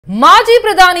ಮಾಜಿ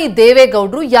ಪ್ರಧಾನಿ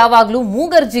ದೇವೇಗೌಡರು ಯಾವಾಗಲೂ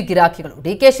ಮೂಗರ್ಜಿ ಗಿರಾಕಿಗಳು.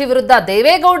 ಡಿಕೆಶಿ ವಿರುದ್ಧ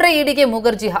ದೇವೇಗೌಡರೇ ಈಡಿಗೆ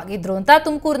ಮೂಗರ್ಜಿ ಹಾಕಿದ್ರು ಅಂತ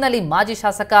ತುಮಕೂರಿನಲ್ಲಿ ಮಾಜಿ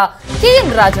ಶಾಸಕ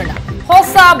ಕೆಎನ್ ರಾಜಣ್ಣ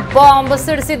ಹೊಸ ಬಾಂಬ್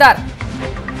ಸಿಡಿಸಿದ್ದಾರೆ.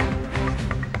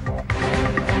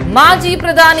 ಮಾಜಿ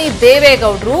ಪ್ರಧಾನಿ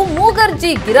ದೇವೇಗೌಡರು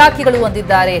ಮೂಗರ್ಜಿ ಗಿರಾಕಿಗಳು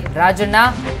ಅಂದಿದ್ದಾರೆ ರಾಜಣ್ಣ.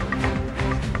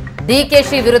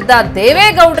 ಡಿಕೆಶಿ ವಿರುದ್ಧ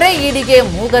ದೇವೇಗೌಡರೇ ಈಡಿಗೆ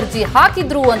ಮೂಗರ್ಜಿ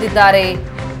ಹಾಕಿದ್ರು ಅಂದಿದ್ದಾರೆ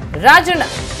ರಾಜಣ್ಣ.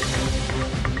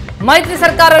 ಮೈತ್ರಿ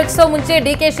ಸರ್ಕಾರ ರಚಿಸೋ ಮುಂಚೆ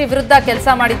ಡಿಕೆಶಿ ವಿರುದ್ಧ ಕೆಲಸ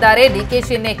ಮಾಡಿದ್ದಾರೆ.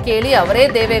 ಡಿಕೆಶಿಯನ್ನೇ ಕೇಳಿ ಅವರೇ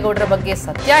ದೇವೇಗೌಡರ ಬಗ್ಗೆ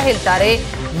ಸತ್ಯ ಹೇಳ್ತಾರೆ.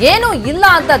 ಏನೂ ಇಲ್ಲ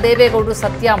ಅಂತ ದೇವೇಗೌಡರು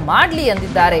ಸತ್ಯ ಮಾಡ್ಲಿ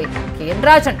ಅಂದಿದ್ದಾರೆ ಕೆಎನ್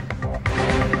ರಾಜಣ್ಣ.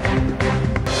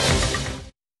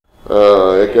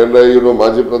 ಯಾಕೆಂದ್ರೆ ಇವರು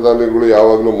ಮಾಜಿ ಪ್ರಧಾನಿಗಳು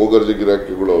ಯಾವಾಗಲೂ ಮೂಗರ್ಜಿ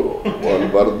ಗಿರಾಕಿಗಳು. ಅವರು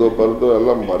ಬರ್ದು ಎಲ್ಲ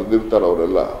ಮರ್ದಿರ್ತಾರೆ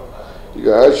ಅವರೆಲ್ಲ. ಈಗ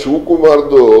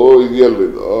ಶಿವಕುಮಾರ್ದು ಇದೆಯಲ್ರಿ,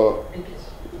 ಇದು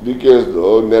ಡಿಕೆಶಿದು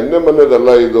ನೆನ್ನೆ ಮೊನ್ನೆದಲ್ಲ,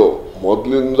 ಇದು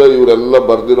ಮೊದ್ಲಿಂದ ಇವರೆಲ್ಲ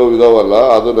ಬರ್ದಿರೋ ಇದಾವಲ್ಲ,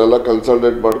 ಅದನ್ನೆಲ್ಲ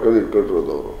ಕನ್ಸಲ್ಟೇಟ್ ಮಾಡ್ಕೊಂಡು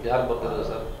ಇಟ್ಕೊಂಡಿರೋದು ಅವರು.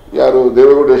 ಯಾರು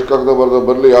ದೇವೇಗೌಡ ಎಷ್ಟು ಕಾಗದ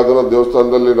ಬರ್ಲಿ, ಯಾವ್ದನ್ನ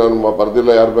ದೇವಸ್ಥಾನದಲ್ಲಿ ನಾನು ಬರ್ದಿಲ್ಲ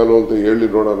ಯಾರ ಮೇಲೂ ಅಂತ ಹೇಳಿ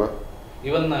ನೋಡೋಣ.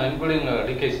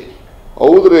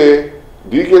 ಹೌದ್ರಿ,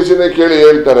 ಡಿಕೆಶಿನೇ ಕೇಳಿ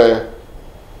ಹೇಳ್ತಾರೆ,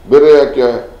 ಬೇರೆ ಯಾಕೆ?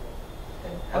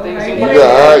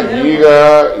 ಈಗ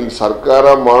ಸರ್ಕಾರ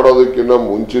ಮಾಡೋದಕ್ಕಿಂತ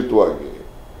ಮುಂಚಿತವಾಗಿ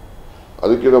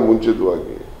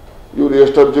ಇವ್ರು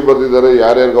ಎಷ್ಟು ಅರ್ಜಿ ಬರ್ದಿದ್ದಾರೆ,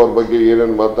 ಯಾರ್ಯಾರಿಗೆ ಅವ್ರ ಬಗ್ಗೆ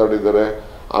ಏನೇನು ಮಾತಾಡಿದ್ದಾರೆ,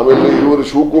 ಆಮೇಲೆ ಇವರು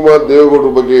ಶಿವಕುಮಾರ್ ದೇವೇಗೌಡರ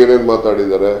ಬಗ್ಗೆ ಏನೇನು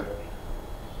ಮಾತಾಡಿದ್ದಾರೆ,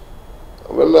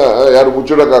 ಅವೆಲ್ಲ ಯಾರು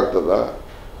ಮುಚ್ಚಿಡಕ್ಕಾಗ್ತದ?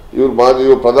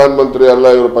 ಇವ್ರು ಪ್ರಧಾನ ಮಂತ್ರಿ ಅಲ್ಲ,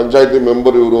 ಇವರು ಪಂಚಾಯತಿ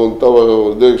ಮೆಂಬರ್ ಇವರು ಅಂತ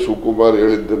ಶಿವಕುಮಾರ್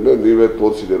ಹೇಳಿದ್ದನ್ನೇ ನೀವೇ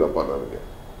ತೋರಿಸಿದ್ದೀರಪ್ಪ ನನಗೆ.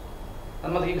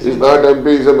 Is not M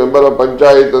P, is A member of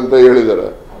panchayat ಅಂತ ಹೇಳಿದ್ದಾರೆ.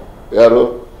 ಯಾರು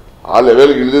ಆ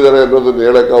ಲೆವೆಲ್ಗೆ ಇಳಿದಿದ್ದಾರೆ ಅನ್ನೋದನ್ನ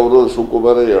ಹೇಳಕ್ಕೆ ಅವರು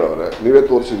ಶಿವಕುಮಾರೇ ಹೇಳವ್ರೆ. ನೀವೇ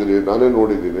ತೋರಿಸಿದಿರಿ, ನಾನೇ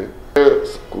ನೋಡಿದ್ದೀನಿ.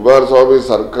 ಕುಮಾರಸ್ವಾಮಿ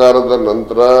ಸರ್ಕಾರದ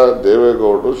ನಂತರ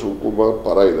ದೇವೇಗೌಡರು ಶಿವಕುಮಾರ್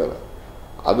ಪರ ಇದ್ದಾರೆ.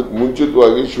 ಅದಕ್ಕೆ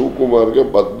ಮುಂಚಿತವಾಗಿ ಶಿವಕುಮಾರ್ಗೆ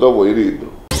ಬದ್ಧ ವೈರಿ ಇದ್ರು.